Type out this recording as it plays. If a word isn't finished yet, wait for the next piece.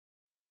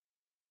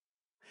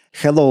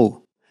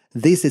Hello,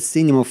 this is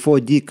Cinema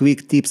 4D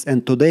Quick Tips,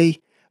 and today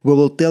we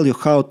will tell you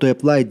how to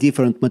apply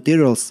different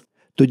materials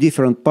to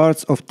different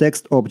parts of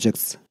text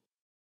objects.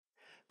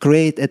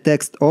 Create a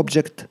text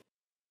object.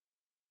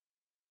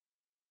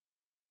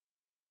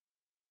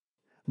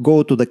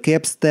 Go to the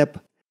Caps tab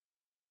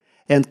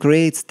and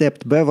create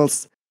stepped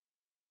bevels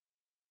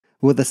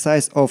with a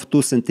size of 2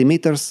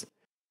 cm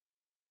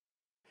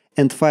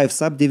and 5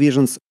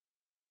 subdivisions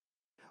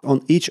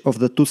on each of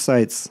the two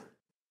sides.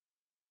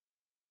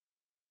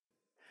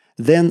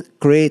 Then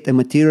create a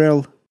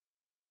material,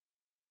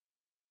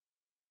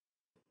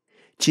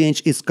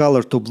 change its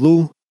color to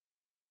blue,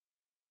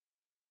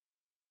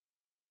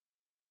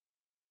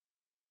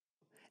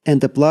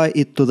 and apply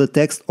it to the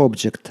text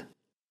object.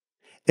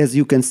 As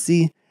you can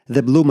see,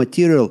 the blue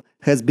material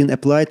has been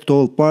applied to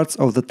all parts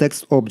of the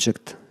text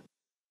object.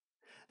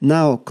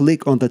 Now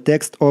click on the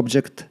text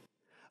object,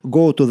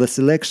 go to the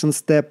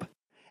Selections tab,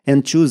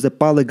 and choose the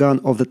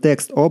polygon of the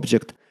text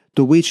object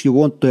to which you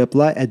want to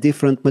apply a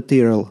different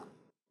material.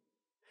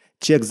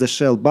 Check the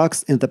shell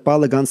box in the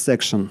polygon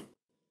section.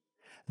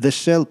 The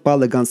shell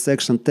polygon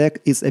section tag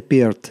is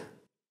appeared.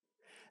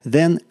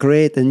 Then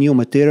create a new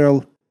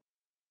material,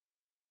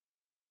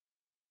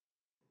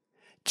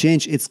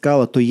 change its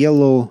color to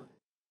yellow,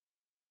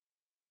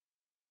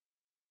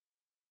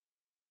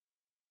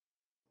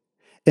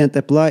 and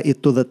apply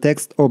it to the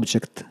text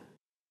object.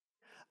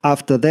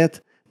 After that,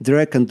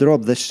 drag and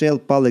drop the shell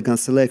polygon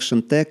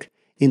selection tag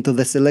into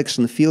the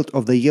selection field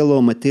of the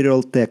yellow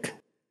material tag.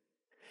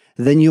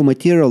 The new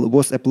material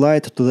was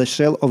applied to the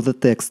shell of the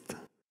text.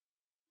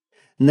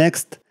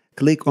 Next,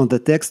 click on the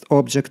text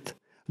object,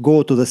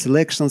 go to the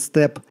Selections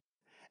tab,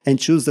 and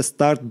choose the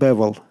Start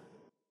Bevel.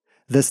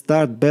 The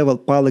Start Bevel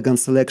polygon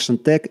selection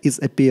tag is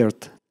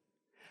appeared.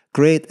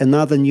 Create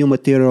another new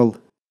material.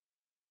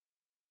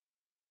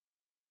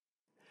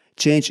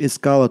 Change its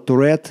color to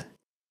red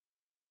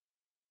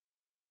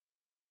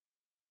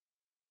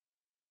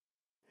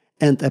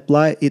and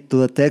apply it to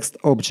the text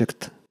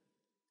object.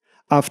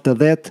 After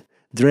that,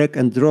 drag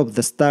and drop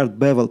the Start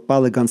Bevel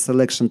polygon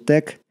selection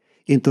tag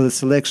into the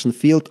selection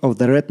field of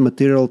the red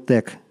material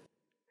tag.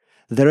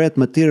 The red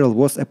material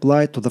was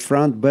applied to the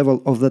front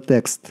bevel of the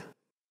text.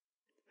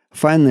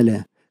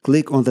 Finally,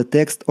 click on the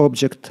text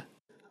object,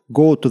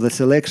 go to the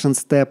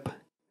Selections tab,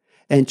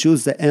 and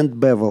choose the End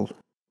Bevel.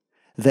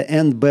 The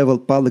End Bevel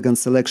polygon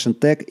selection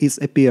tag is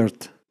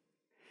appeared.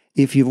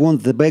 If you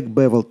want the back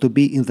bevel to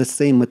be in the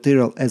same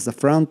material as the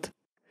front,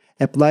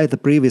 apply the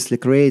previously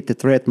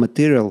created red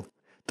material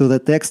to the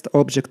text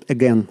object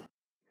again.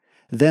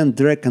 Then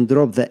drag and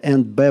drop the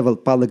End Bevel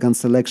polygon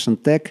selection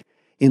tag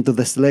into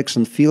the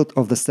selection field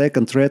of the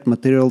second red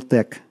material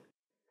tag.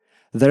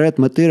 The red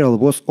material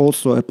was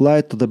also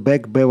applied to the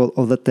back bevel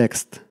of the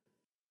text.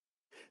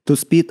 To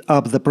speed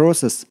up the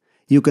process,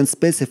 you can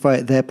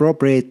specify the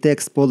appropriate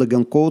text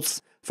polygon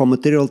codes for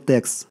material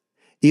tags,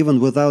 even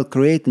without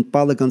creating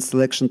polygon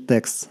selection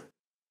tags.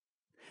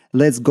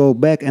 Let's go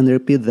back and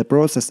repeat the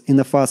process in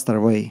a faster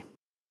way.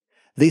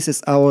 This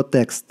is our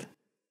text.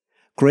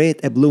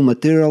 Create a blue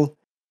material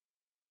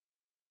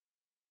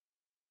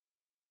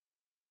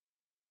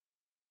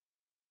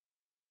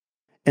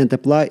and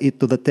apply it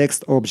to the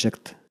text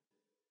object.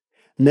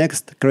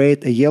 Next,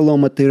 create a yellow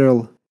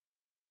material.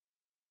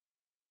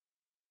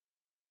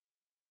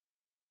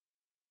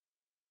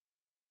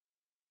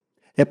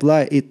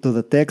 Apply it to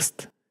the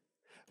text.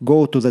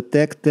 Go to the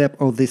Tag tab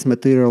of this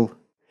material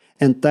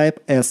and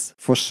type S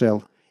for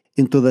shell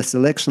into the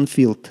selection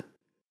field.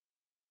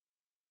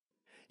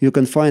 You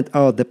can find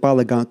out the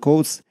polygon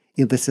codes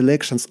in the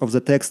selections of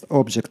the text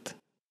object.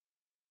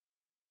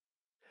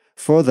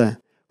 Further,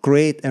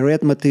 create a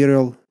red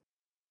material.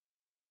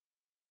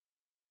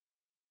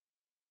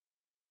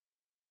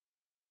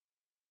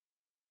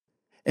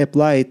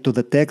 Apply it to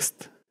the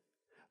text.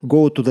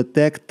 Go to the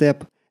Tag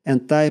tab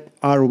and type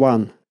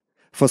R1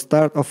 for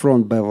start of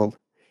front bevel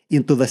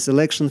into the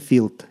selection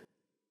field.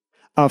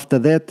 After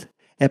that,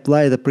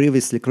 apply the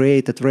previously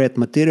created red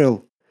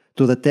material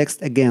to the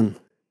text again.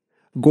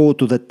 Go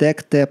to the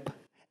Tag tab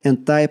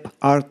and type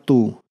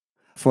R2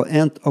 for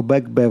end or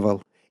back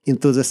bevel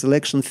into the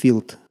selection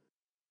field.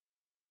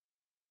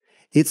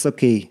 It's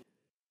okay.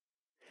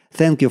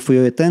 Thank you for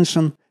your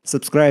attention,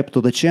 subscribe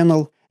to the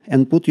channel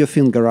and put your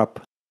finger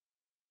up.